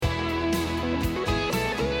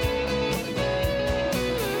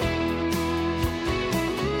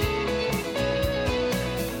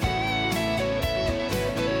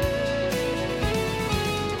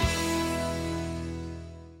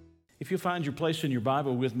If you find your place in your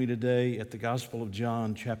Bible with me today at the Gospel of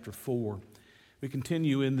John, chapter 4, we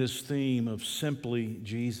continue in this theme of simply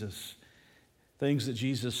Jesus. Things that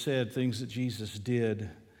Jesus said, things that Jesus did,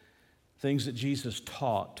 things that Jesus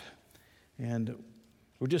taught. And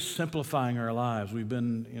we're just simplifying our lives. We've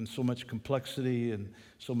been in so much complexity and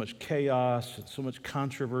so much chaos and so much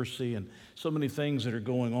controversy and so many things that are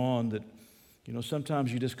going on that,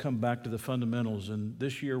 sometimes you just come back to the fundamentals. And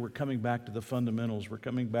this year we're coming back to the fundamentals. We're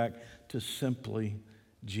coming back to simply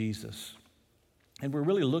Jesus. And we're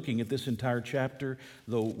really looking at this entire chapter,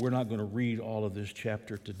 though we're not going to read all of this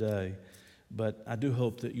chapter today. But I do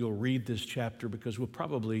hope that you'll read this chapter because we'll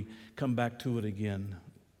probably come back to it again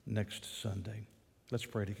next Sunday. Let's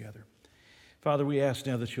pray together. Father, we ask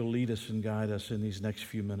now that you'll lead us and guide us in these next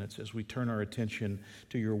few minutes as we turn our attention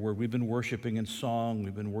to your word. We've been worshiping in song.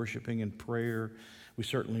 We've been worshiping in prayer. We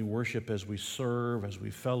certainly worship as we serve, as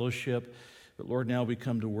we fellowship. But Lord, now we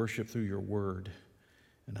come to worship through your word.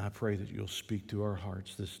 And I pray that you'll speak to our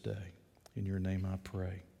hearts this day. In your name I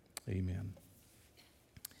pray. Amen.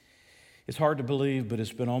 It's hard to believe, but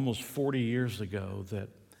it's been almost 40 years ago that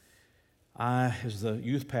I, as the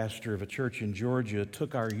youth pastor of a church in Georgia,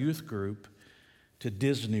 took our youth group to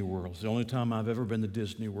Disney World. It's the only time I've ever been to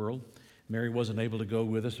Disney World. Mary wasn't able to go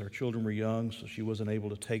with us. Our children were young, so she wasn't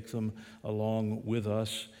able to take them along with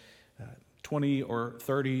us. 20 or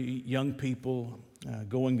 30 young people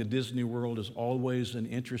going to Disney World is always an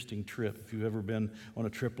interesting trip. If you've ever been on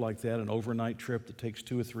a trip like that, an overnight trip that takes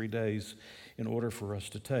 2 or 3 days in order for us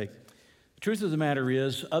to take. The truth of the matter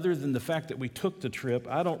is, other than the fact that we took the trip,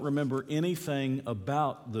 I don't remember anything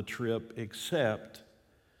about the trip except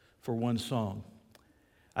for one song.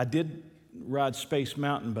 I did ride Space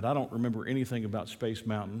Mountain, but I don't remember anything about Space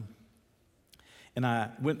Mountain. And I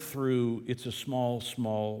went through It's a Small,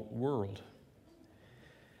 Small World.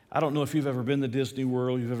 I don't know if you've ever been to Disney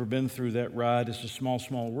World, you've ever been through that ride, It's a Small,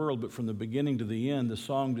 Small World, but from the beginning to the end, the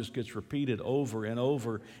song just gets repeated over and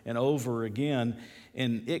over and over again,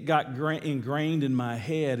 and it got ingrained in my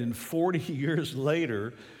head, and 40 years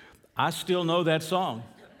later, I still know that song.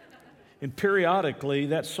 And periodically,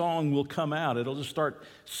 that song will come out.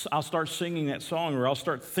 I'll start singing that song, or I'll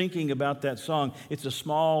start thinking about that song. It's a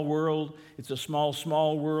small world, it's a small,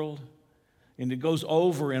 small world. And it goes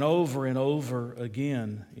over and over and over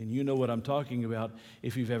again. And you know what I'm talking about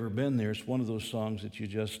if you've ever been there. It's one of those songs that you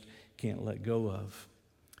just can't let go of.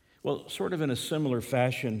 Well, sort of in a similar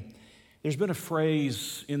fashion, there's been a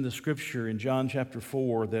phrase in the scripture in John chapter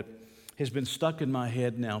 4 that has been stuck in my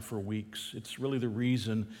head now for weeks. It's really the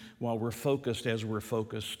reason why we're focused as we're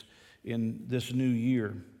focused in this new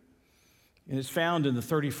year. And it's found in the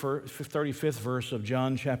 35th verse of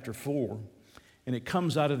John chapter 4. And it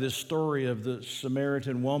comes out of this story of the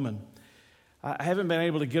Samaritan woman. I haven't been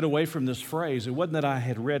able to get away from this phrase. It wasn't that I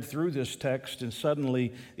had read through this text and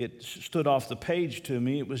suddenly it stood off the page to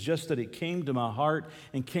me. It was just that it came to my heart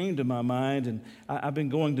and came to my mind. And I've been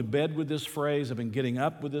going to bed with this phrase. I've been getting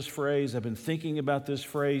up with this phrase. I've been thinking about this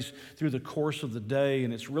phrase through the course of the day.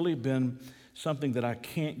 And it's really been something that I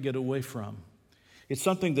can't get away from. It's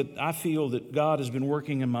something that I feel that God has been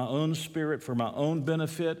working in my own spirit for my own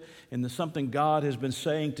benefit, and it's something God has been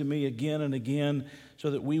saying to me again and again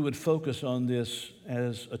so that we would focus on this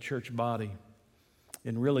as a church body.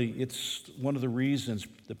 And really, it's one of the reasons,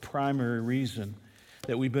 the primary reason,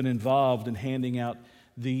 that we've been involved in handing out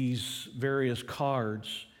these various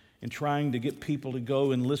cards and trying to get people to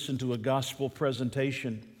go and listen to a gospel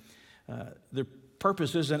presentation. The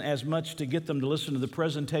purpose isn't as much to get them to listen to the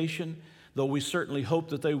presentation, though we certainly hope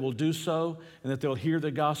that they will do so and that they'll hear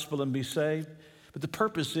the gospel and be saved. But the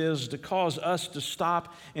purpose is to cause us to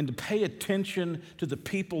stop and to pay attention to the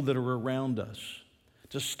people that are around us,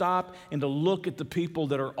 to stop and to look at the people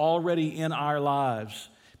that are already in our lives,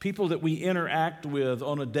 people that we interact with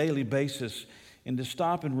on a daily basis, and to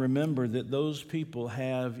stop and remember that those people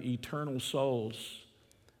have eternal souls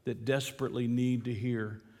that desperately need to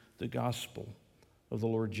hear the gospel of the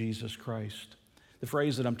Lord Jesus Christ. The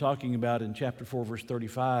phrase that I'm talking about in chapter 4, verse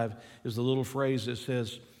 35 is the little phrase that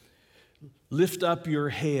says, lift up your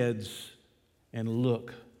heads and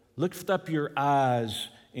look. Lift up your eyes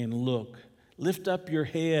and look. Lift up your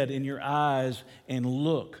head and your eyes and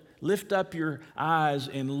look. Lift up your eyes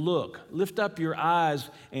and look. Lift up your eyes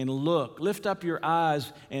and look. Lift up your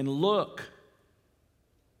eyes and look.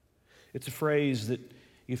 It's a phrase that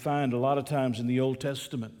you find a lot of times in the Old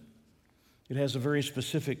Testament. It has a very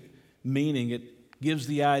specific meaning. It gives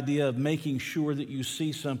the idea of making sure that you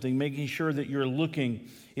see something, making sure that you're looking.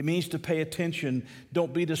 It means to pay attention.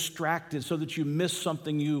 Don't be distracted so that you miss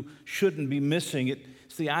something you shouldn't be missing.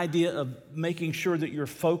 It's the idea of making sure that you're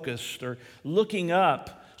focused or looking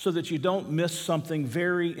up so that you don't miss something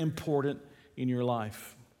very important in your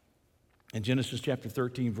life. In Genesis chapter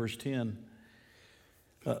 13, verse 10,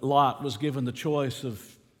 Lot was given the choice of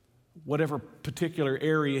whatever particular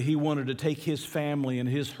area he wanted to take his family and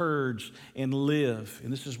his herds and live.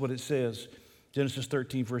 And this is what it says, Genesis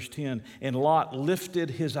 13, verse 10. And Lot lifted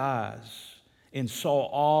his eyes and saw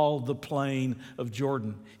all the plain of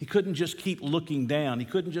Jordan. He couldn't just keep looking down. He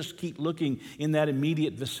couldn't just keep looking in that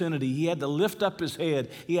immediate vicinity. He had to lift up his head.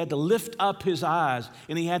 He had to lift up his eyes,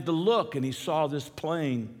 and he had to look, and he saw this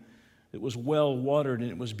plain that was well watered, and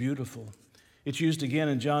it was beautiful. It's used again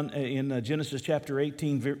in Genesis chapter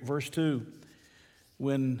 18, verse 2,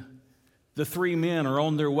 when the three men are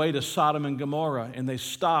on their way to Sodom and Gomorrah, and they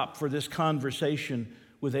stop for this conversation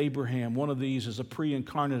with Abraham. One of these is a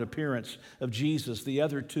pre-incarnate appearance of Jesus. The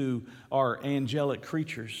other two are angelic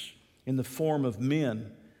creatures in the form of men.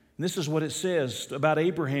 And this is what it says about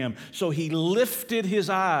Abraham. So he lifted his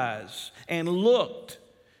eyes and looked,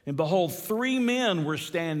 and behold, three men were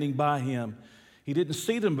standing by him. He didn't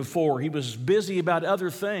see them before. He was busy about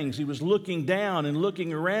other things. He was looking down and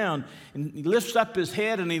looking around, and he lifts up his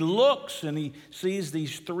head and he looks and he sees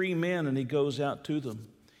these three men, and he goes out to them.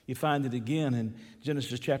 You find it again in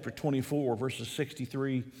Genesis chapter 24, verses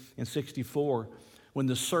 63 and 64, when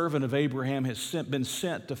the servant of Abraham has been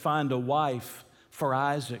sent to find a wife for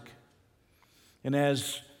Isaac. And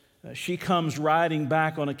as she comes riding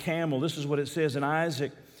back on a camel, this is what it says, and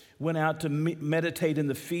Isaac went out to meditate in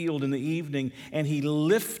the field in the evening, and he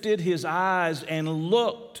lifted his eyes and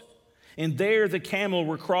looked, and there the camel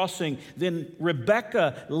were crossing. Then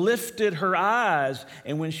Rebekah lifted her eyes,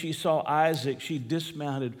 and when she saw Isaac, she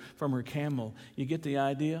dismounted from her camel. You get the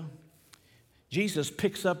idea? Jesus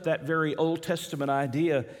picks up that very Old Testament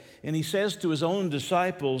idea, and he says to his own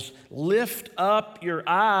disciples, lift up your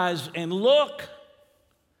eyes and look.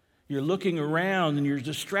 You're looking around and you're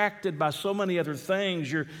distracted by so many other things.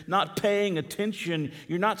 You're not paying attention.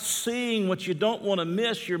 You're not seeing what you don't want to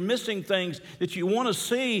miss. You're missing things that you want to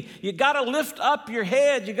see. You got to lift up your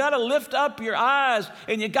head. You got to lift up your eyes,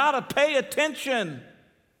 and you got to pay attention. And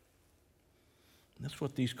that's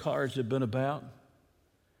what these cards have been about.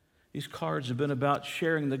 These cards have been about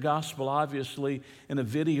sharing the gospel, obviously, in a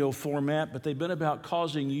video format, but they've been about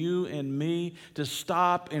causing you and me to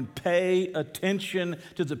stop and pay attention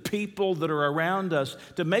to the people that are around us,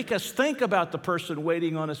 to make us think about the person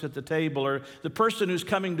waiting on us at the table, or the person who's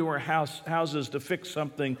coming to our houses to fix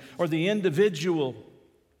something, or the individual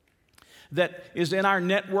that is in our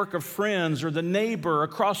network of friends, or the neighbor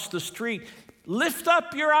across the street. Lift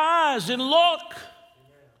up your eyes and look.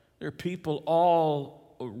 There are people all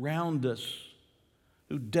around us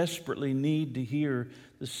who desperately need to hear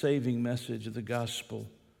the saving message of the gospel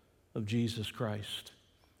of Jesus Christ.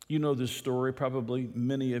 You know this story, probably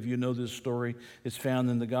many of you know this story. It's found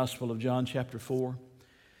in the Gospel of John chapter 4.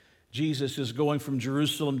 Jesus is going from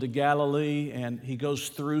Jerusalem to Galilee, and he goes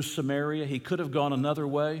through Samaria. He could have gone another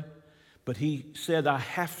way, but he said, I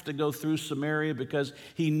have to go through Samaria, because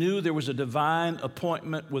he knew there was a divine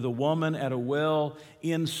appointment with a woman at a well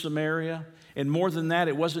in Samaria. And more than that,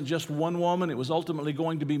 it wasn't just one woman. It was ultimately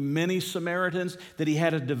going to be many Samaritans that he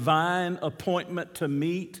had a divine appointment to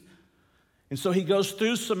meet. And so he goes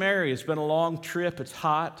through Samaria. It's been a long trip. It's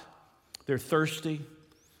hot. They're thirsty.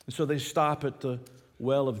 And so they stop at the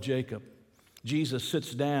well of Jacob. Jesus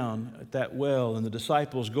sits down at that well, and the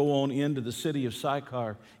disciples go on into the city of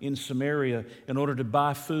Sychar in Samaria in order to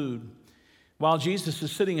buy food. While Jesus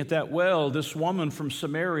is sitting at that well, this woman from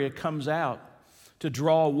Samaria comes out to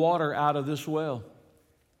draw water out of this well.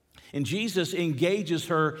 And Jesus engages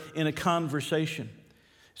her in a conversation.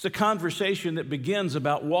 It's a conversation that begins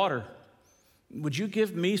about water. Would you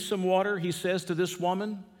give me some water? He says to this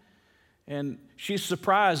woman. And she's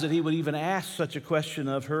surprised that he would even ask such a question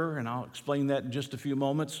of her, and I'll explain that in just a few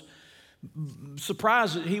moments.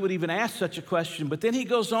 Surprised that he would even ask such a question, but then he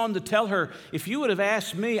goes on to tell her, if you would have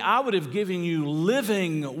asked me, I would have given you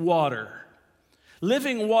living water.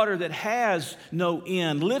 Living water that has no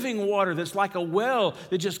end. Living water that's like a well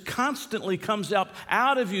that just constantly comes up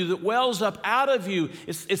out of you, that wells up out of you.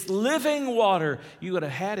 It's living water. You would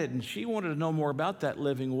have had it. And she wanted to know more about that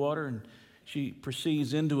living water. And she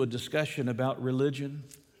proceeds into a discussion about religion,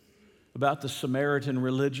 about the Samaritan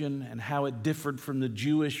religion and how it differed from the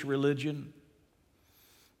Jewish religion.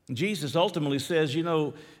 And Jesus ultimately says, it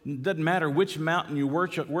doesn't matter which mountain you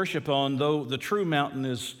worship on, though the true mountain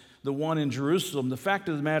is the one in Jerusalem. The fact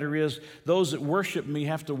of the matter is, those that worship me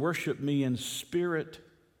have to worship me in spirit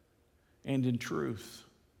and in truth.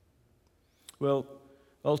 Well,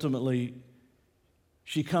 ultimately,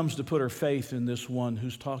 she comes to put her faith in this one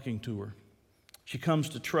who's talking to her. She comes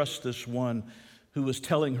to trust this one who was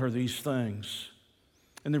telling her these things.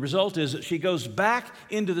 And the result is that she goes back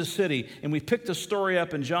into the city, and we pick the story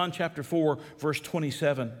up in John chapter 4, verse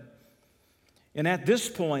 27. And at this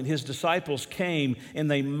point, his disciples came, and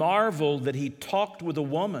they marveled that he talked with a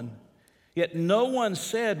woman. Yet no one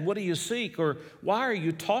said, "What do you seek?" or "Why are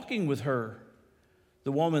you talking with her?"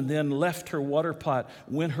 The woman then left her water pot,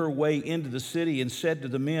 went her way into the city, and said to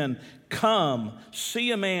the men, "Come,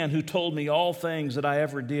 see a man who told me all things that I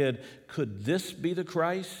ever did. Could this be the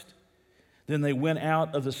Christ?" Then they went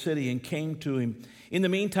out of the city and came to him. In the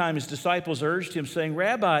meantime, his disciples urged him, saying,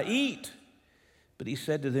 "Rabbi, eat." But he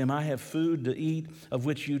said to them, "I have food to eat of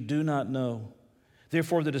which you do not know."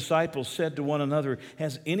 Therefore the disciples said to one another,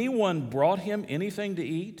 "Has anyone brought him anything to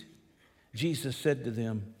eat?" Jesus said to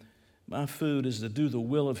them, "My food is to do the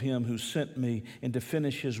will of him who sent me and to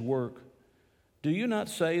finish his work. Do you not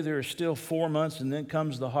say there are still 4 months and then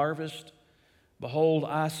comes the harvest? Behold,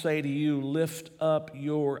 I say to you, lift up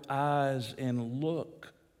your eyes and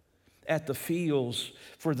look at the fields,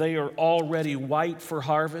 for they are already white for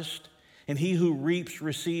harvest. And he who reaps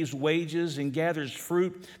receives wages and gathers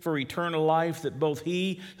fruit for eternal life, that both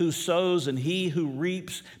he who sows and he who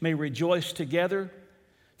reaps may rejoice together.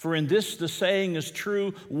 For in this the saying is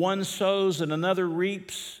true, one sows and another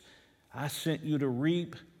reaps. I sent you to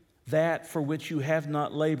reap that for which you have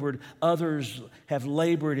not labored. Others have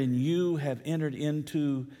labored, and you have entered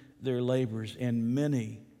into their labors." And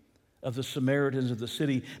many of the Samaritans of the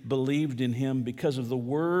city believed in him because of the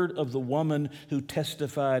word of the woman who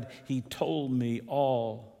testified, "He told me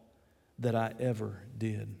all that I ever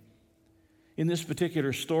did." In this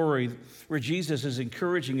particular story, where Jesus is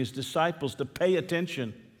encouraging his disciples to pay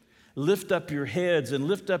attention, lift up your heads and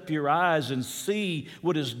lift up your eyes and see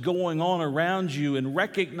what is going on around you and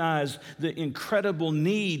recognize the incredible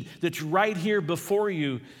need that's right here before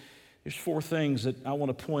you. There's 4 things that I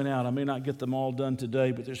want to point out. I may not get them all done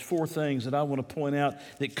today, but there's 4 things that I want to point out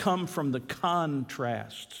that come from the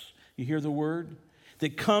contrasts. You hear the word?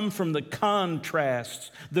 That come from the contrasts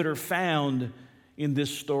that are found in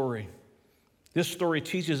this story. This story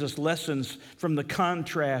teaches us lessons from the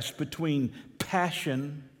contrast between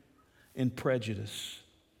passion and prejudice.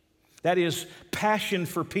 That is, passion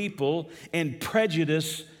for people and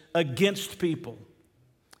prejudice against people.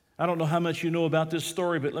 I don't know how much you know about this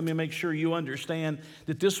story, but let me make sure you understand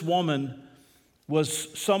that this woman was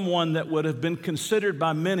someone that would have been considered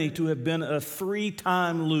by many to have been a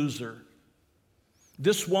 3-time loser.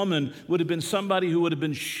 This woman would have been somebody who would have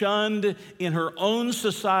been shunned in her own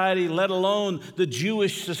society, let alone the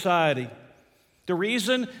Jewish society. The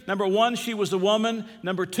reason, number 1, she was a woman.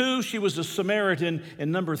 Number 2, she was a Samaritan.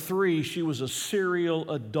 And number 3, she was a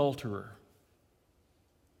serial adulterer.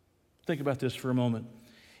 Think about this for a moment.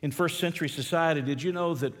 In first century society, did you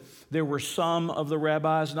know that there were some of the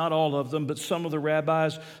rabbis, not all of them, but some of the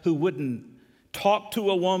rabbis who wouldn't talk to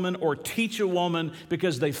a woman or teach a woman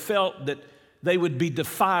because they felt that they would be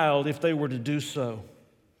defiled if they were to do so?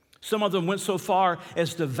 Some of them went so far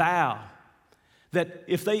as to vow that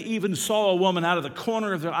if they even saw a woman out of the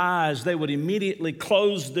corner of their eyes, they would immediately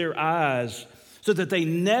close their eyes so that they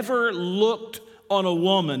never looked on a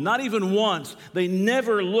woman. Not even once. They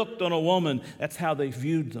never looked on a woman. That's how they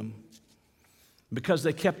viewed them. Because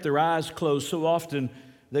they kept their eyes closed so often,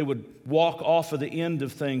 they would walk off of the end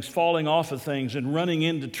of things, falling off of things and running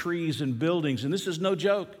into trees and buildings. And this is no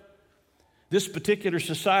joke. This particular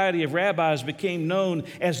society of rabbis became known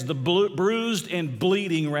as the bruised and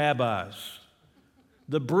bleeding rabbis.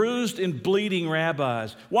 The bruised and bleeding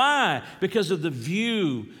rabbis. Why? Because of the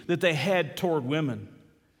view that they had toward women.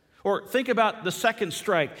 Or think about the second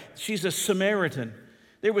strike. She's a Samaritan.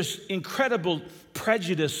 There was incredible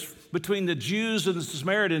prejudice between the Jews and the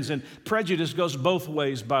Samaritans, and prejudice goes both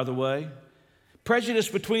ways, by the way. Prejudice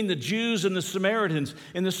between the Jews and the Samaritans.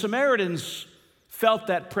 And the Samaritans felt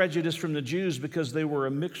that prejudice from the Jews because they were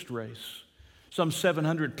a mixed race. Some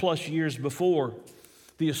 700 plus years before,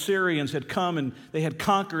 the Assyrians had come and they had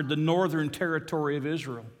conquered the northern territory of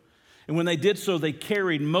Israel. And when they did so, they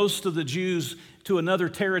carried most of the Jews to another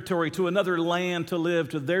territory, to another land to live,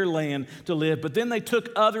 to their land to live. But then they took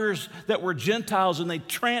others that were Gentiles and they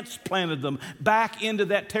transplanted them back into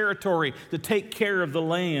that territory to take care of the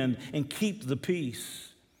land and keep the peace.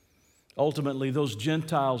 Ultimately, those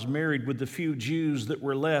Gentiles married with the few Jews that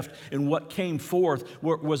were left, and what came forth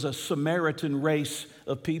was a Samaritan race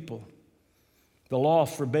of people. The law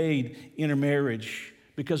forbade intermarriage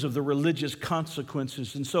because of the religious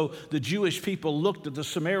consequences. And so the Jewish people looked at the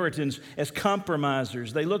Samaritans as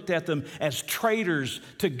compromisers. They looked at them as traitors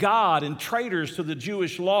to God and traitors to the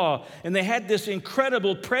Jewish law. And they had this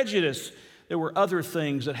incredible prejudice. There were other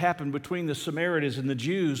things that happened between the Samaritans and the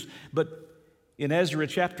Jews, but In Ezra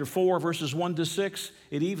chapter 4, verses 1 to 6,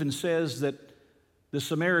 it even says that the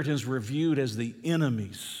Samaritans were viewed as the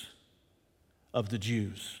enemies of the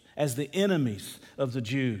Jews, as the enemies of the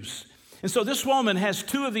Jews. And so this woman has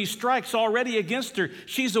two of these strikes already against her.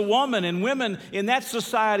 She's a woman, and women in that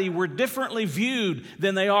society were differently viewed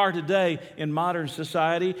than they are today in modern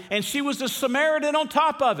society. And she was a Samaritan on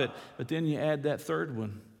top of it. But then you add that third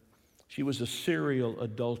one. She was a serial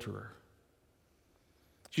adulterer.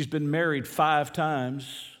 She's been married 5 times.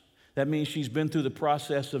 That means she's been through the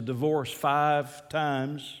process of divorce 5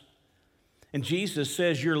 times. And Jesus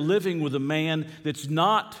says you're living with a man that's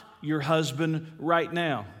not your husband right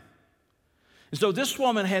now. And so this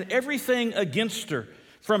woman had everything against her,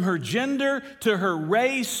 from her gender to her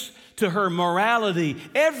race to her morality.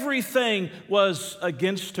 Everything was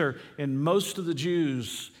against her. And most of the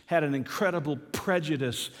Jews had an incredible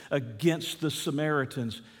prejudice against the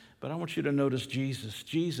Samaritans. But I want you to notice Jesus.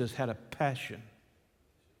 Jesus had a passion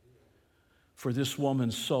for this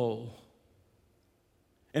woman's soul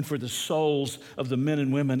and for the souls of the men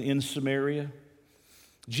and women in Samaria.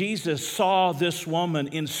 Jesus saw this woman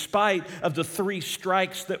in spite of the 3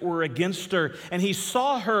 strikes that were against her, and he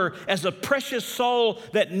saw her as a precious soul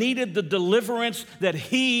that needed the deliverance that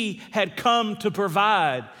he had come to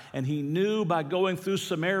provide. And he knew by going through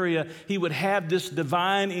Samaria, he would have this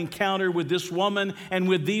divine encounter with this woman and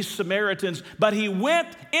with these Samaritans, but he went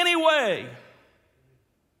anyway.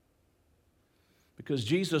 Because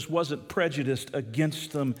Jesus wasn't prejudiced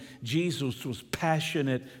against them. Jesus was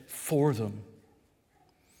passionate for them.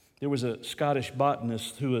 There was a Scottish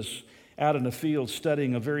botanist who was out in the field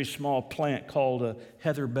studying a very small plant called a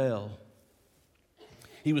heather bell.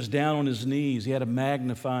 He was down on his knees. He had a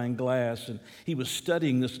magnifying glass, and he was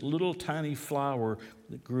studying this little tiny flower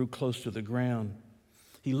that grew close to the ground.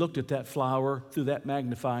 He looked at that flower through that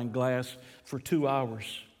magnifying glass for 2 hours.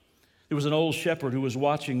 There was an old shepherd who was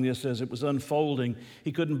watching this as it was unfolding.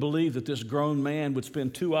 He couldn't believe that this grown man would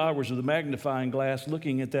spend 2 hours with a magnifying glass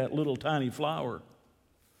looking at that little tiny flower.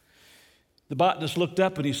 The botanist looked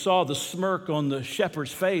up and he saw the smirk on the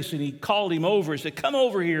shepherd's face, and he called him over. He said, "Come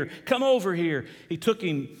over here, come over here." He took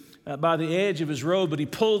him by the edge of his robe, but he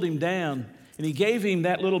pulled him down, and he gave him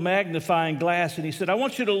that little magnifying glass, and he said, "I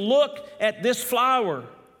want you to look at this flower.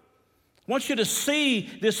 I want you to see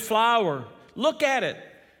this flower. Look at it."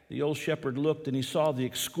 The old shepherd looked, and he saw the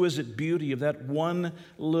exquisite beauty of that one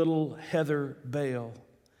little heather bale.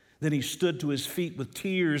 Then he stood to his feet with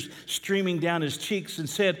tears streaming down his cheeks and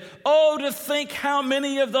said, "Oh, to think how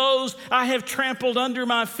many of those I have trampled under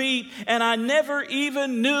my feet, and I never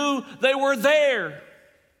even knew they were there."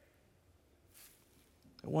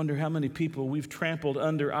 I wonder how many people we've trampled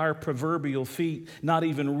under our proverbial feet, not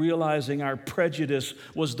even realizing our prejudice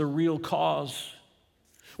was the real cause.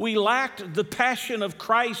 We lacked the passion of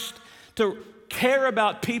Christ to care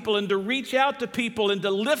about people and to reach out to people and to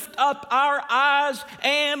lift up our eyes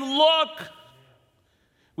and look.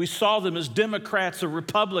 We saw them as Democrats or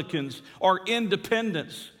Republicans or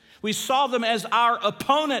independents. We saw them as our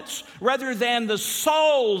opponents rather than the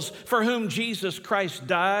souls for whom Jesus Christ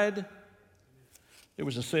died. There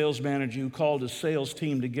was a sales manager who called his sales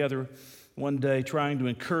team together one day trying to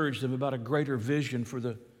encourage them about a greater vision for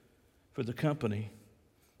the company.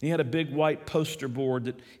 He had a big white poster board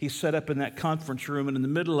that he set up in that conference room, and in the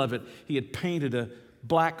middle of it, he had painted a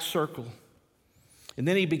black circle. And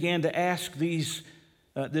then he began to ask this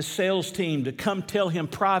sales team to come tell him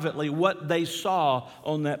privately what they saw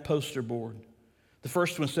on that poster board. The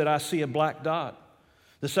first one said, "I see a black dot."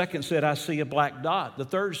 The second said, "I see a black dot." The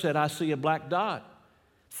third said, "I see a black dot."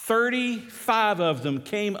 35 of them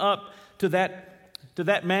came up to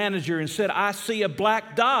that manager and said, "I see a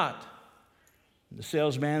black dot." The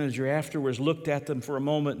sales manager afterwards looked at them for a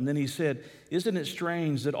moment, and then he said, "Isn't it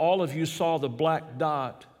strange that all of you saw the black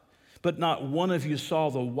dot, but not one of you saw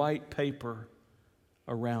the white paper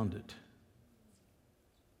around it?"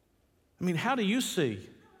 I mean, how do you see?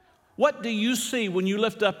 What do you see when you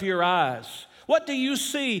lift up your eyes? What do you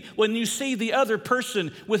see when you see the other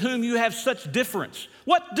person with whom you have such difference?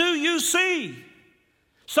 What do you see?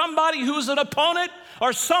 Somebody who's an opponent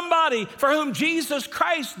or somebody for whom Jesus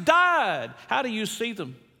Christ died? How do you see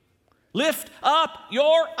them? Lift up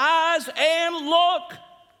your eyes and look,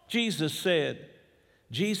 Jesus said.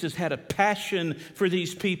 Jesus had a passion for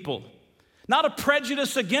these people, not a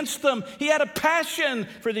prejudice against them. He had a passion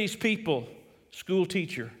for these people. School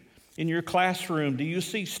teacher, in your classroom, do you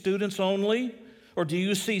see students only, or do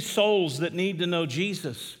you see souls that need to know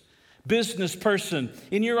Jesus? Business person,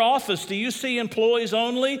 in your office, do you see employees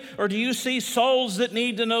only, or do you see souls that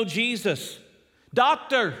need to know Jesus?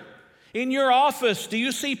 Doctor, In your office, do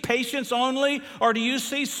you see patients only, or do you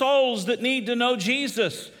see souls that need to know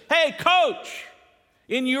Jesus? Hey, coach,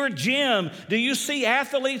 in your gym, do you see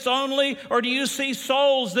athletes only, or do you see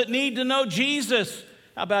souls that need to know Jesus?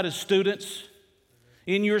 How about as students?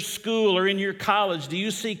 In your school or in your college, do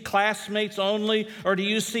you see classmates only, or do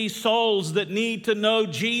you see souls that need to know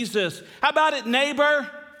Jesus? How about it, neighbor?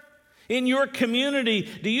 In your community,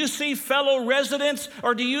 do you see fellow residents,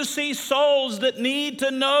 or do you see souls that need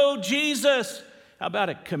to know Jesus? How about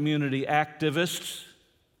it, community activists?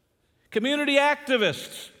 Community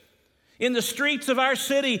activists. In the streets of our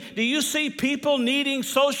city, do you see people needing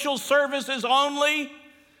social services only?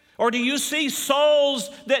 Or do you see souls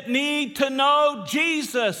that need to know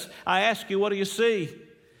Jesus? I ask you, what do you see?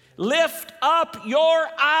 Lift up your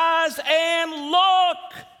eyes and look.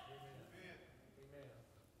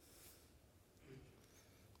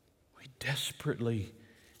 We desperately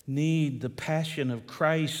need the passion of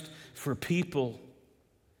Christ for people.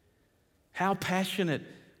 How passionate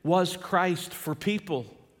was Christ for people?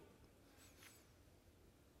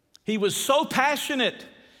 He was so passionate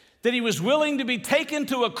that he was willing to be taken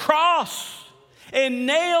to a cross and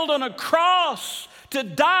nailed on a cross to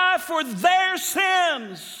die for their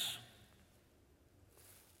sins.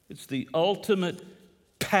 It's the ultimate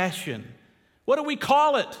passion. What do we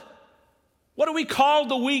call it? What do we call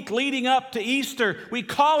the week leading up to Easter? We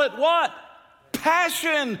call it what?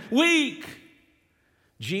 Passion Week.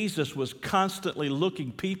 Jesus was constantly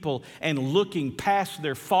looking people and looking past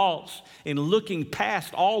their faults and looking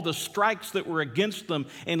past all the strikes that were against them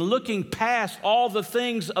and looking past all the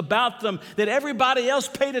things about them that everybody else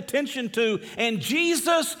paid attention to. And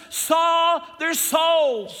Jesus saw their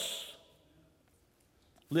souls.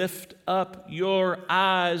 Lift up your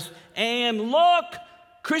eyes and look,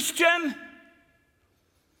 Christian.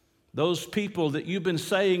 Those people that you've been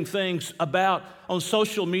saying things about on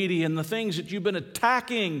social media and the things that you've been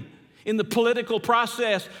attacking in the political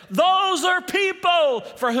process, those are people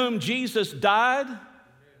for whom Jesus died.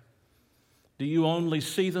 Do you only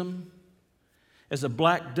see them as a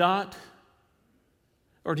black dot?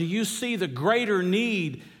 Or do you see the greater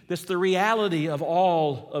need that's the reality of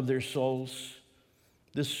all of their souls?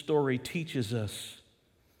 This story teaches us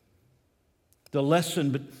the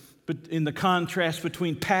lesson, but in the contrast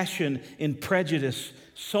between passion and prejudice.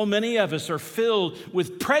 So many of us are filled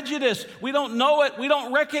with prejudice. We don't know it. We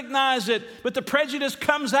don't recognize it. But the prejudice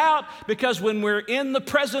comes out because when we're in the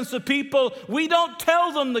presence of people, we don't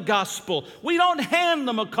tell them the gospel. We don't hand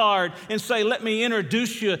them a card and say, let me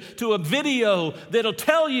introduce you to a video that'll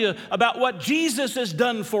tell you about what Jesus has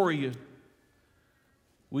done for you.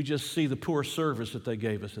 We just see the poor service that they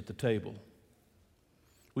gave us at the table.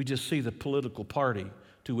 We just see the political party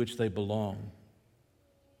to which they belong.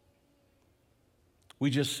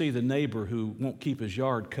 We just see the neighbor who won't keep his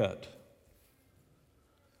yard cut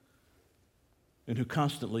and who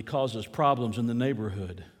constantly causes problems in the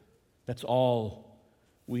neighborhood. That's all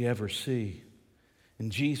we ever see.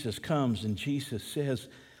 And Jesus comes and Jesus says,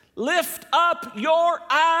 lift up your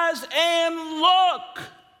eyes and look.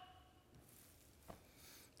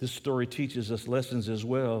 This story teaches us lessons as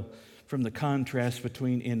well from the contrast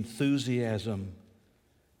between enthusiasm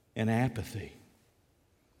and apathy.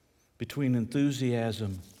 Between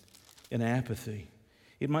enthusiasm and apathy.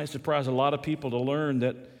 It might surprise a lot of people to learn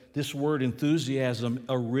that this word enthusiasm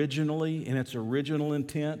originally, in its original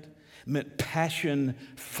intent, meant passion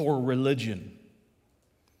for religion.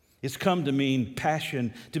 It's come to mean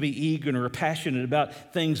passion, to be eager or passionate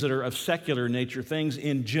about things that are of secular nature, things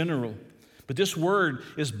in general. But this word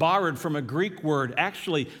is borrowed from a Greek word.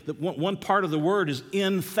 Actually, one part of the word is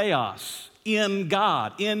in theos. In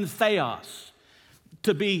God, in theos,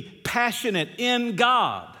 to be passionate in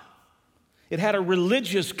God. It had a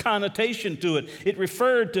religious connotation to it. It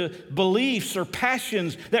referred to beliefs or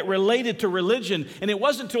passions that related to religion. And it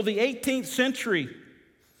wasn't until the 18th century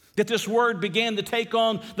that this word began to take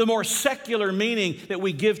on the more secular meaning that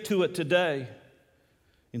we give to it today.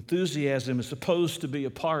 Enthusiasm is supposed to be a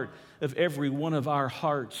part of every one of our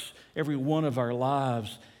hearts, every one of our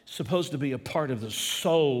lives, it's supposed to be a part of the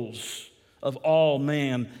souls of all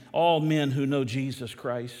men who know Jesus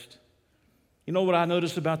Christ. You know what I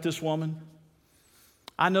noticed about this woman?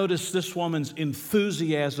 I noticed this woman's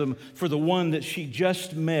enthusiasm for the one that she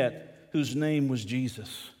just met, whose name was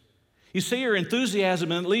Jesus. You see her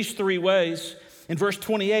enthusiasm in at least three ways. In verse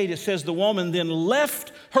 28, it says, the woman then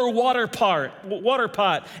left her water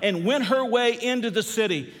pot and went her way into the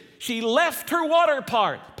city. She left her water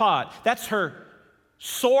pot. That's her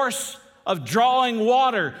source of drawing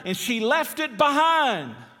water, and she left it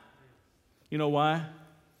behind. You know why?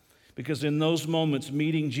 Because in those moments,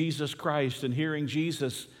 meeting Jesus Christ and hearing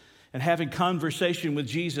Jesus and having conversation with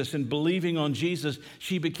Jesus and believing on Jesus,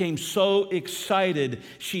 she became so excited,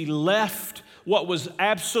 she left what was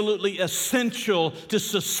absolutely essential to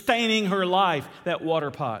sustaining her life, that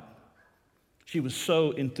water pot. She was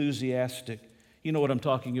so enthusiastic. You know what I'm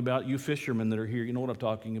talking about. You fishermen that are here, you know what I'm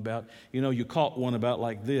talking about. You know, you caught one about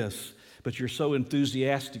like this, but you're so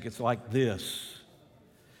enthusiastic, it's like this.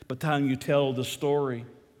 By the time you tell the story,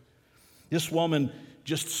 this woman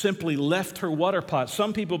just simply left her water pot.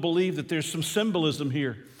 Some people believe that there's some symbolism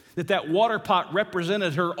here, that water pot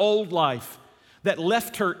represented her old life, that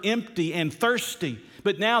left her empty and thirsty.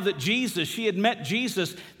 But now that she had met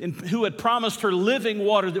Jesus, who had promised her living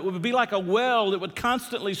water that would be like a well that would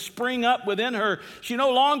constantly spring up within her, she no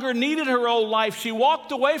longer needed her old life. She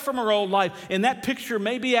walked away from her old life. And that picture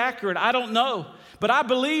may be accurate, I don't know. But I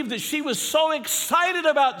believe that she was so excited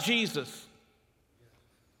about Jesus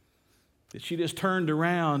that she just turned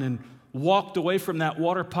around and walked away from that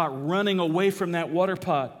water pot, running away from that water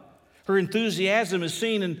pot. Her enthusiasm is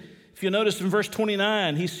seen in, if you notice in verse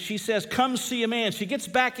 29, she says, "Come see a man." She gets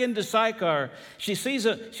back into Sychar. She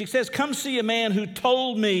says, "Come see a man who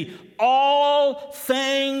told me all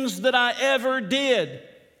things that I ever did."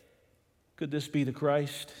 Could this be the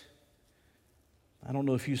Christ? I don't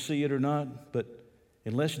know if you see it or not, but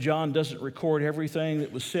unless John doesn't record everything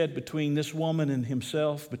that was said between this woman and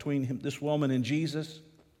himself, this woman and Jesus,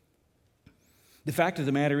 the fact of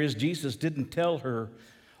the matter is Jesus didn't tell her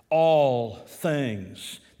all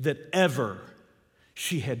things that ever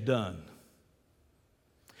she had done.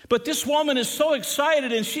 But this woman is so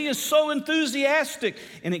excited and she is so enthusiastic.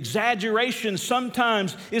 And exaggeration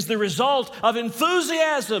sometimes is the result of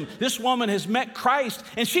enthusiasm. This woman has met Christ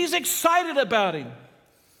and she's excited about him.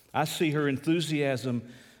 I see her enthusiasm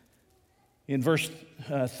in verse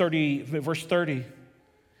 30.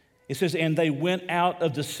 It says, "And they went out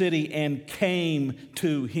of the city and came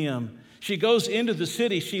to him." She goes into the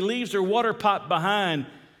city. She leaves her water pot behind.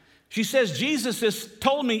 She says, "Jesus has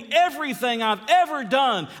told me everything I've ever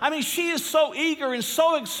done." I mean, she is so eager and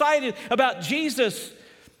so excited about Jesus.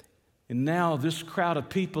 And now this crowd of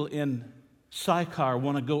people in Sychar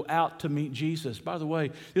want to go out to meet Jesus. By the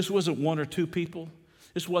way, this wasn't one or two people.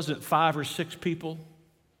 This wasn't 5 or 6 people.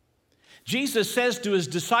 Jesus says to his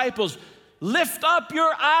disciples, "Lift up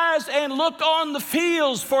your eyes and look on the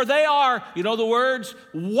fields, for they are," you know the words,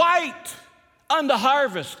 "white unto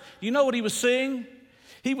harvest." You know what he was seeing?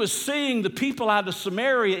 He was seeing the people out of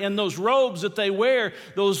Samaria in those robes that they wear,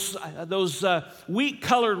 those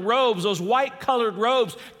wheat-colored robes, those white-colored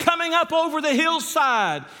robes, coming up over the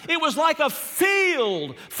hillside. It was like a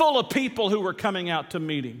field full of people who were coming out to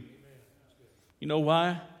meet him. You know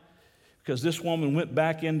why? Because this woman went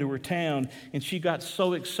back into her town and she got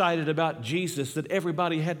so excited about Jesus that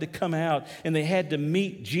everybody had to come out and they had to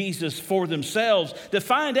meet Jesus for themselves to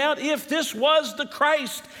find out if this was the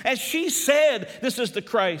Christ, as she said, this is the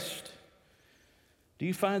Christ. Do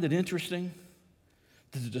you find it interesting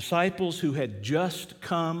that the disciples who had just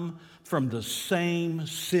come from the same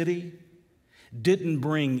city didn't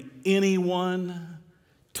bring anyone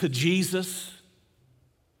to Jesus?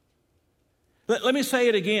 Let me say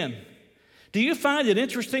it again. Do you find it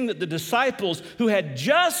interesting that the disciples who had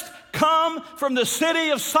just come from the city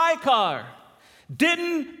of Sychar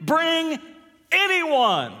didn't bring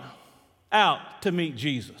anyone out to meet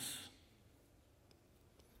Jesus?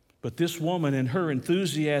 But this woman in her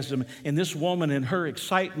enthusiasm and this woman in her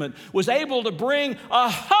excitement was able to bring a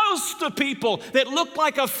host of people that looked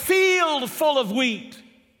like a field full of wheat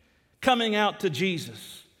coming out to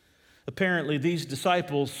Jesus. Apparently, these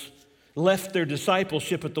disciples left their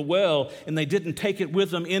discipleship at the well and they didn't take it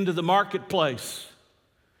with them into the marketplace.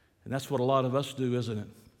 And that's what a lot of us do, isn't it?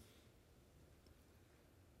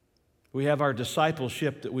 We have our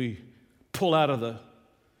discipleship that we pull out of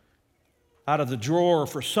the drawer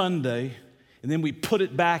for Sunday, and then we put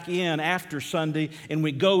it back in after Sunday and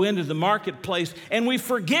we go into the marketplace and we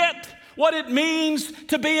forget what it means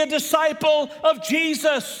to be a disciple of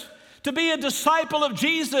Jesus. To be a disciple of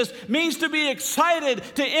Jesus means to be excited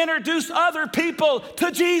to introduce other people to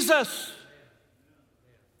Jesus.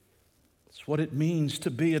 That's what it means to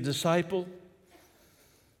be a disciple.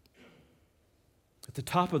 At the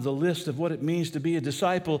top of the list of what it means to be a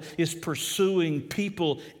disciple is pursuing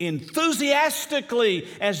people enthusiastically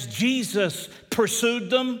as Jesus pursued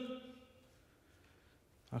them.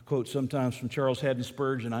 I quote sometimes from Charles Haddon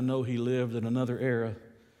Spurgeon. I know he lived in another era.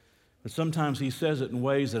 But sometimes he says it in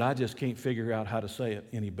ways that I just can't figure out how to say it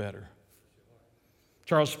any better.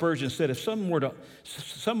 Charles Spurgeon said, if someone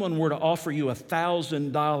were to offer you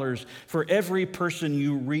 $1,000 for every person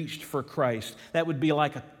you reached for Christ, that would be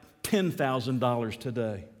like $10,000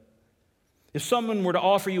 today. If someone were to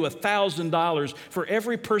offer you $1,000 for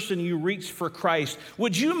every person you reach for Christ,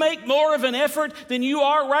 would you make more of an effort than you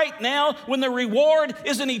are right now when the reward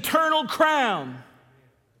is an eternal crown?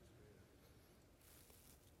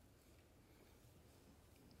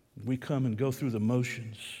 We come and go through the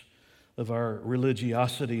motions of our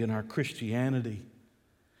religiosity and our Christianity.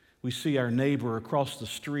 We see our neighbor across the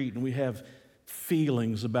street and we have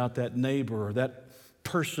feelings about that neighbor or that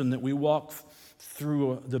person that we walk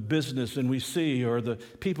through the business and we see, or the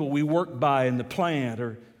people we work by in the plant,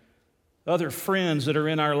 or other friends that are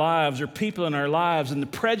in our lives or people in our lives, and the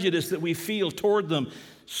prejudice that we feel toward them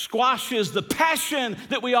squashes the passion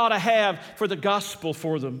that we ought to have for the gospel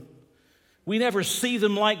for them. We never see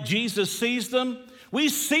them like Jesus sees them. We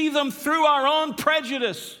see them through our own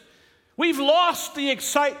prejudice. We've lost the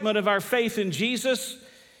excitement of our faith in Jesus.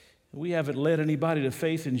 We haven't led anybody to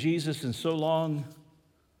faith in Jesus in so long,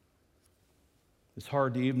 it's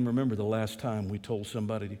hard to even remember the last time we told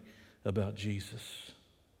somebody about Jesus.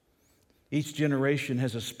 Each generation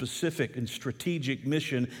has a specific and strategic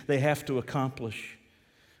mission they have to accomplish.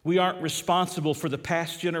 We aren't responsible for the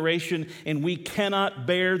past generation, and we cannot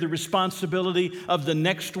bear the responsibility of the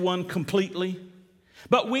next one completely.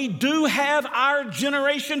 But we do have our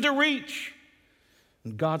generation to reach.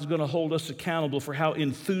 And God's going to hold us accountable for how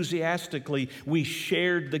enthusiastically we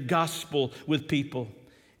shared the gospel with people.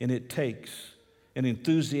 And it takes an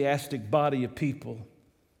enthusiastic body of people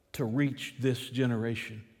to reach this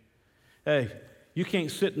generation. Hey, you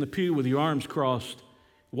can't sit in the pew with your arms crossed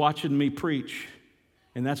watching me preach,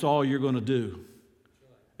 and that's all you're going to do,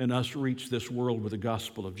 and us reach this world with the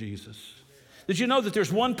gospel of Jesus. Did you know that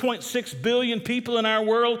there's 1.6 billion people in our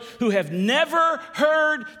world who have never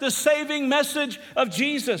heard the saving message of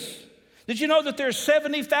Jesus? Did you know that there's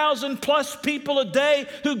 70,000 plus people a day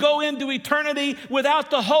who go into eternity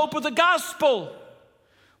without the hope of the gospel?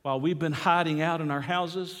 While we've been hiding out in our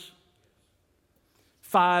houses,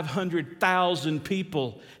 500,000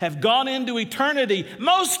 people have gone into eternity,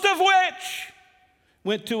 most of which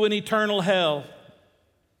went to an eternal hell.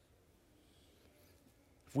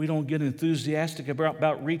 If we don't get enthusiastic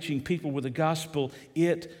about reaching people with the gospel,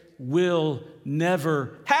 it will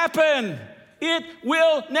never happen. It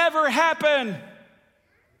will never happen. Amen.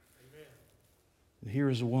 And here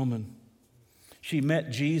is a woman. She met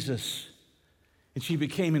Jesus and she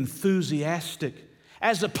became enthusiastic.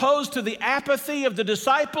 As opposed to the apathy of the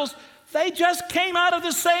disciples, they just came out of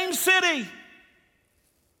the same city.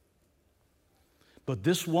 But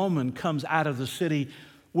this woman comes out of the city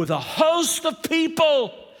with a host of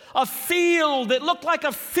people, a field that looked like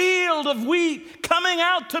a field of wheat coming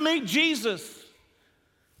out to meet Jesus.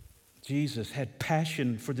 Jesus had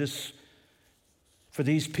passion for these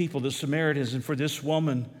people, the Samaritans, and for this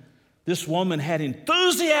woman. This woman had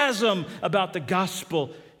enthusiasm about the gospel.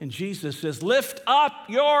 And Jesus says, lift up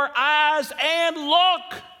your eyes and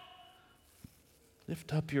look.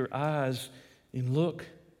 Lift up your eyes and look.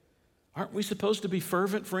 Aren't we supposed to be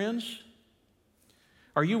fervent friends?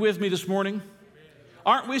 Are you with me this morning?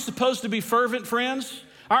 Aren't we supposed to be fervent friends?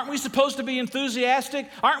 Aren't we supposed to be enthusiastic?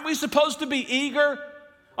 Aren't we supposed to be eager?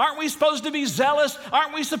 Aren't we supposed to be zealous?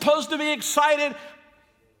 Aren't we supposed to be excited?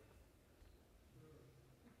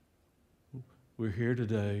 We're here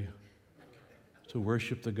today to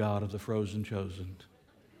worship the God of the frozen chosen.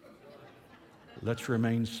 Let's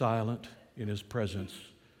remain silent in His presence.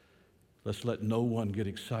 Let's let no one get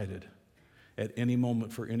excited at any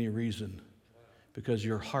moment for any reason, because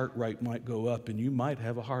your heart rate might go up and you might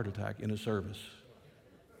have a heart attack in a service.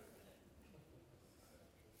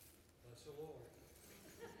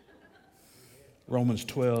 Romans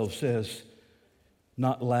 12 says,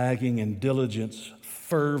 not lagging in diligence,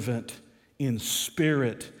 fervent in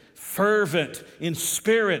spirit, serving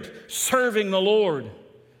the Lord.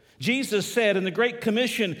 Jesus said in the Great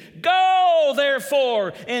Commission, go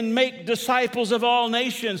therefore and make disciples of all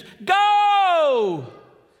nations. Go!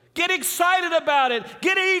 Get excited about it.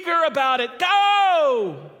 Get eager about it.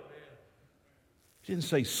 Go! He didn't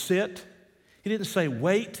say sit. He didn't say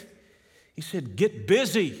wait. He said get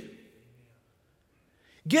busy.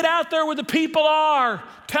 Get out there where the people are.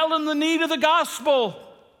 Tell them the need of the gospel.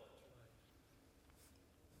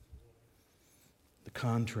 The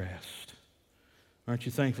contrast. Aren't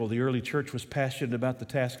you thankful the early church was passionate about the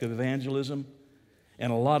task of evangelism?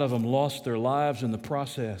 And a lot of them lost their lives in the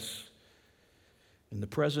process. And the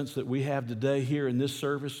presence that we have today here in this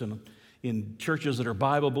service and in churches that are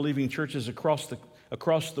Bible-believing churches across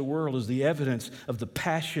the world is the evidence of the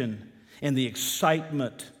passion and the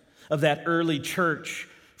excitement of that early church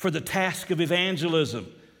for the task of evangelism.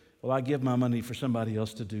 Well, I give my money for somebody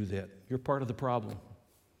else to do that. You're part of the problem.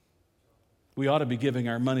 We ought to be giving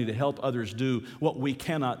our money to help others do what we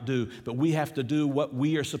cannot do, but we have to do what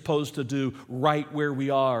we are supposed to do right where we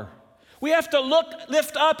are. We have to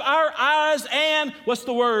lift up our eyes and, what's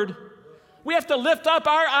the word? We have to lift up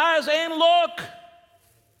our eyes and look.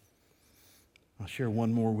 I'll share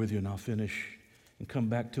one more with you and I'll finish and come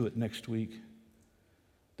back to it next week.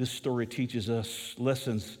 This story teaches us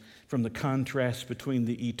lessons from the contrast between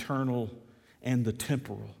the eternal and the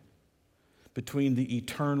temporal. Between the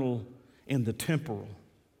eternal and the temporal.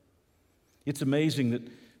 It's amazing that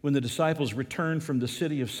when the disciples returned from the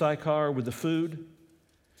city of Sychar with the food,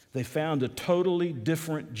 they found a totally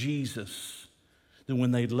different Jesus than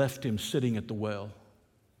when they'd left him sitting at the well.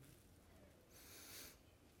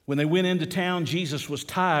 When they went into town, Jesus was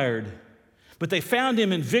tired, but they found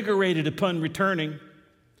him invigorated upon returning.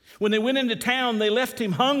 When they went into town, they left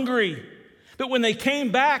him hungry, but when they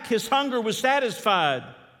came back, his hunger was satisfied.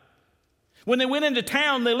 When they went into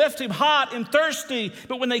town, they left him hot and thirsty,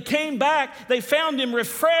 but when they came back, they found him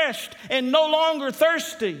refreshed and no longer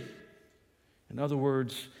thirsty. In other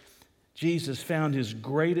words, Jesus found his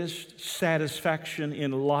greatest satisfaction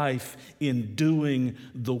in life in doing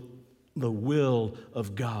the will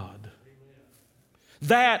of God.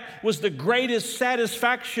 That was the greatest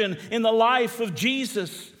satisfaction in the life of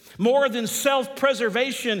Jesus. More than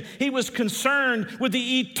self-preservation, he was concerned with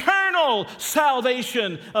the eternal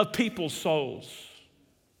salvation of people's souls.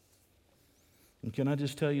 And can I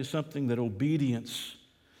just tell you something? That obedience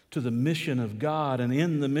to the mission of God and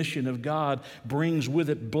in the mission of God brings with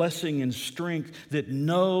it blessing and strength that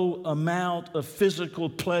no amount of physical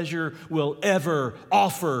pleasure will ever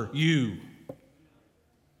offer you.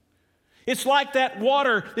 It's like that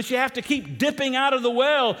water that you have to keep dipping out of the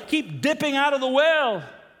well, keep dipping out of the well.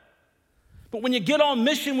 But when you get on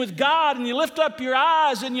mission with God and you lift up your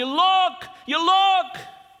eyes and you look,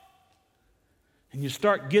 and you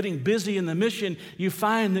start getting busy in the mission, you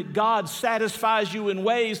find that God satisfies you in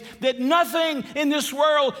ways that nothing in this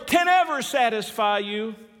world can ever satisfy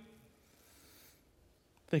you.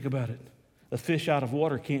 Think about it. A fish out of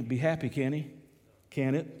water can't be happy, can he?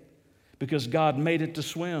 Can it? Because God made it to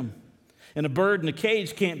swim. And a bird in a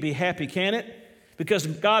cage can't be happy, can it? Because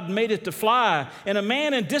God made it to fly. And a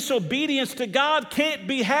man in disobedience to God can't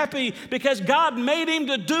be happy because God made him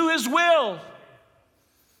to do his will.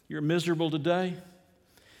 You're miserable today?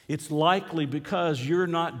 It's likely because you're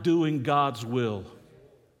not doing God's will.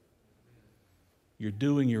 You're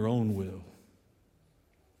doing your own will.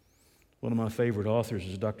 One of my favorite authors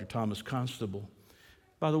is Dr. Thomas Constable.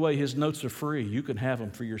 By the way, his notes are free. You can have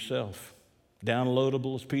them for yourself.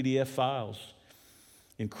 Downloadable as PDF files.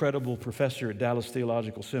 Incredible professor at Dallas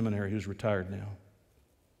Theological Seminary who's retired now.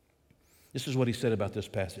 This is what he said about this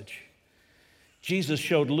passage. Jesus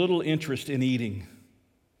showed little interest in eating.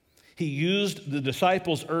 He used the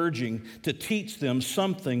disciples' urging to teach them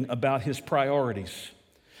something about his priorities.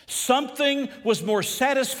 Something was more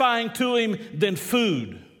satisfying to him than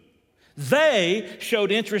food. They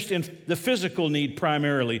showed interest in the physical need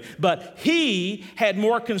primarily, but he had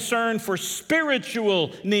more concern for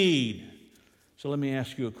spiritual need. So let me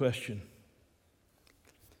ask you a question.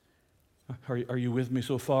 Are you with me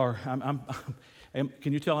so far? Can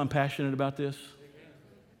you tell I'm passionate about this?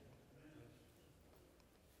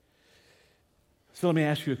 So let me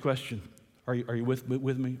ask you a question. Are you with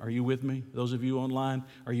me? Are you with me? Those of you online,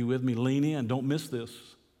 are you with me? Lean in. Don't miss this.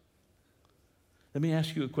 Let me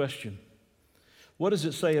ask you a question. What does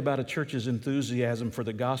it say about a church's enthusiasm for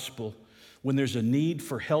the gospel when there's a need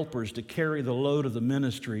for helpers to carry the load of the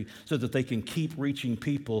ministry so that they can keep reaching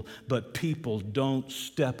people, but people don't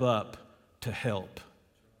step up to help?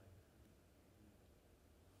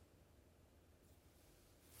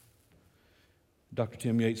 Dr.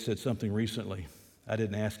 Tim Yates said something recently. I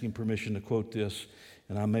didn't ask him permission to quote this,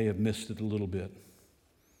 and I may have missed it a little bit.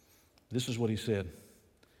 This is what he said.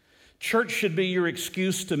 Church should be your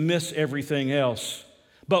excuse to miss everything else,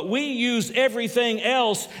 but we use everything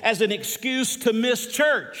else as an excuse to miss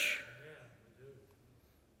church.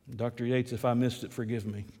 Dr. Yates, if I missed it, forgive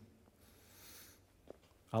me.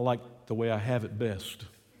 I like the way I have it best.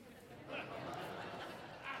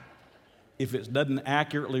 If it doesn't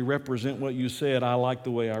accurately represent what you said, I like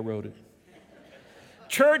the way I wrote it.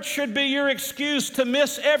 Church should be your excuse to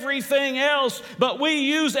miss everything else, but we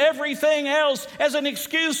use everything else as an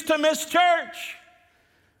excuse to miss church.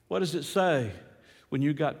 What does it say when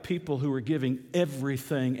you got people who are giving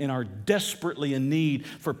everything and are desperately in need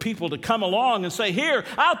for people to come along and say, here,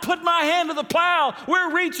 I'll put my hand to the plow.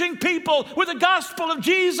 We're reaching people with the gospel of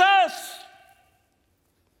Jesus.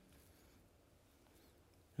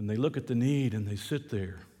 And they look at the need and they sit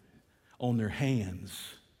there on their hands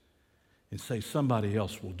and say, somebody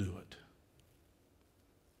else will do it.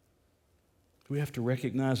 We have to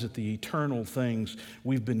recognize that the eternal things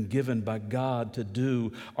we've been given by God to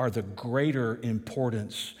do are the greater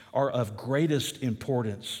importance, are of greatest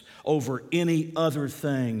importance over any other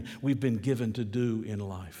thing we've been given to do in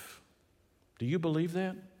life. Do you believe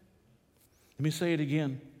that? Let me say it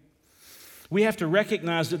again. We have to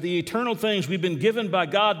recognize that the eternal things we've been given by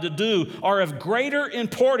God to do are of greater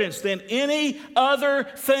importance than any other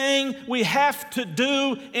thing we have to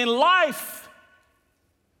do in life.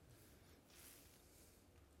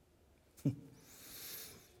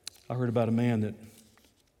 I heard about a man that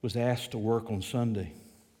was asked to work on Sunday.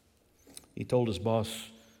 He told his boss,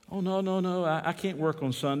 "Oh, no, I can't work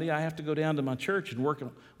on Sunday. I have to go down to my church and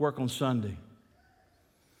work on Sunday."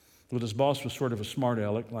 Well, his boss was sort of a smart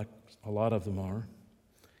aleck, like a lot of them are.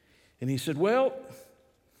 And he said, "Well,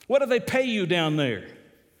 what do they pay you down there?"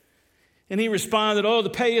 And he responded, "Oh, the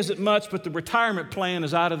pay isn't much, but the retirement plan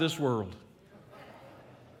is out of this world."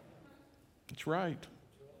 That's right.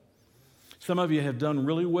 Some of you have done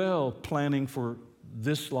really well planning for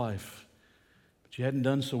this life, but you hadn't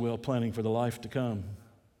done so well planning for the life to come.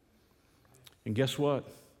 And guess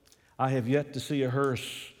what? I have yet to see a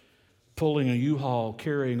hearse pulling a U-Haul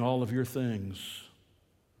carrying all of your things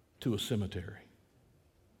to a cemetery.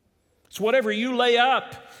 It's whatever you lay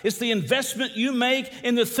up. It's the investment you make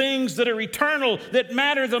in the things that are eternal, that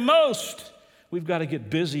matter the most. We've got to get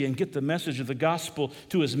busy and get the message of the gospel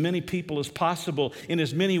to as many people as possible, in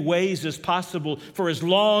as many ways as possible, for as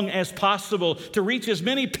long as possible, to reach as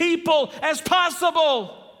many people as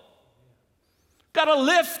possible. Got to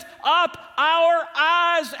lift up our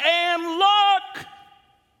eyes and look.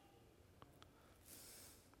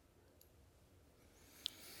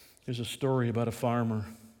 There's a story about a farmer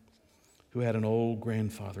who had an old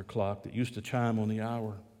grandfather clock that used to chime on the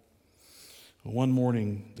hour. One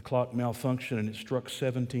morning, the clock malfunctioned and it struck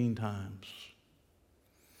 17 times.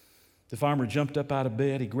 The farmer jumped up out of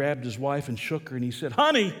bed. He grabbed his wife and shook her, and he said,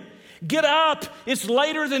 "Honey, get up. It's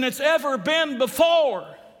later than it's ever been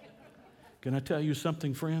before." Can I tell you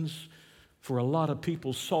something, friends? For a lot of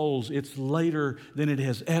people's souls, it's later than it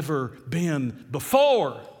has ever been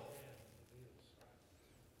before.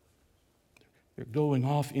 They're going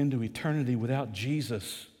off into eternity without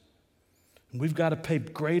Jesus. We've got to pay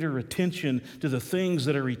greater attention to the things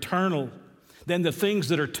that are eternal than the things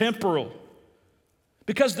that are temporal.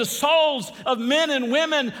 Because the souls of men and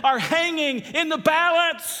women are hanging in the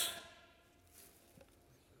balance.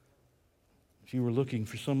 If you were looking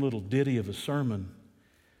for some little ditty of a sermon,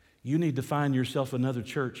 you need to find yourself another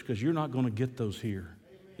church, because you're not going to get those here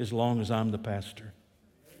as long as I'm the pastor.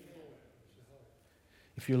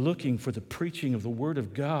 If you're looking for the preaching of the Word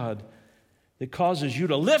of God that causes you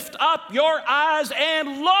to lift up your eyes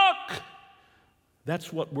and look,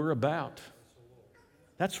 that's what we're about.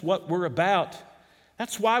 That's what we're about.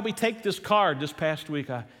 That's why we take this card. This past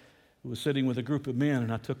week, I was sitting with a group of men,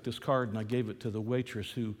 and I took this card and I gave it to the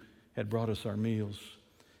waitress who had brought us our meals.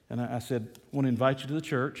 And I said, "I want to invite you to the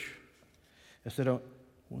church." I said, "I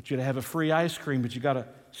want you to have a free ice cream, but you got to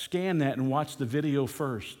scan that and watch the video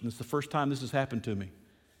first." And it's the first time this has happened to me.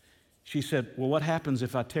 She said, "Well, what happens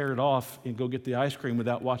if I tear it off and go get the ice cream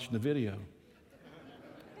without watching the video?"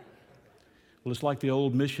 Well, it's like the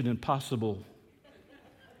old Mission Impossible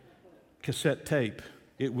cassette tape.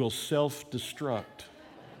 It will self-destruct.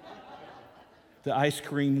 The ice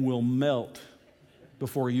cream will melt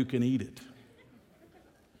before you can eat it.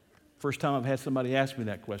 First time I've had somebody ask me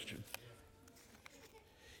that question.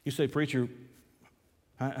 You say, "Preacher,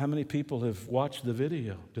 how many people have watched the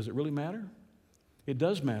video? Does it really matter?" It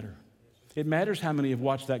does matter. It matters how many have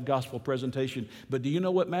watched that gospel presentation. But do you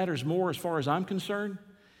know what matters more as far as I'm concerned?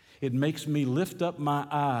 It makes me lift up my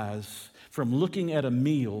eyes from looking at a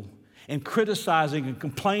meal and criticizing and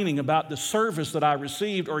complaining about the service that I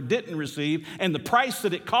received or didn't receive and the price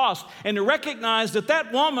that it cost, and to recognize that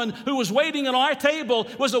that woman who was waiting at our table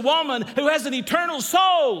was a woman who has an eternal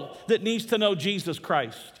soul that needs to know Jesus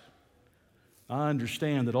Christ. I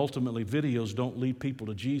understand that ultimately videos don't lead people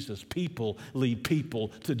to Jesus. People lead people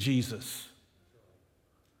to Jesus.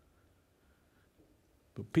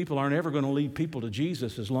 But people aren't ever going to lead people to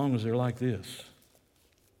Jesus as long as they're like this.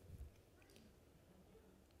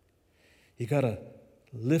 You got to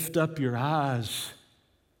lift up your eyes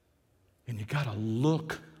and you got to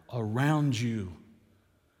look around you.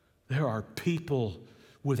 There are people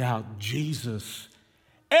without Jesus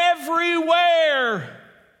everywhere.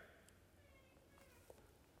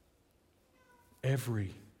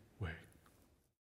 Everywhere.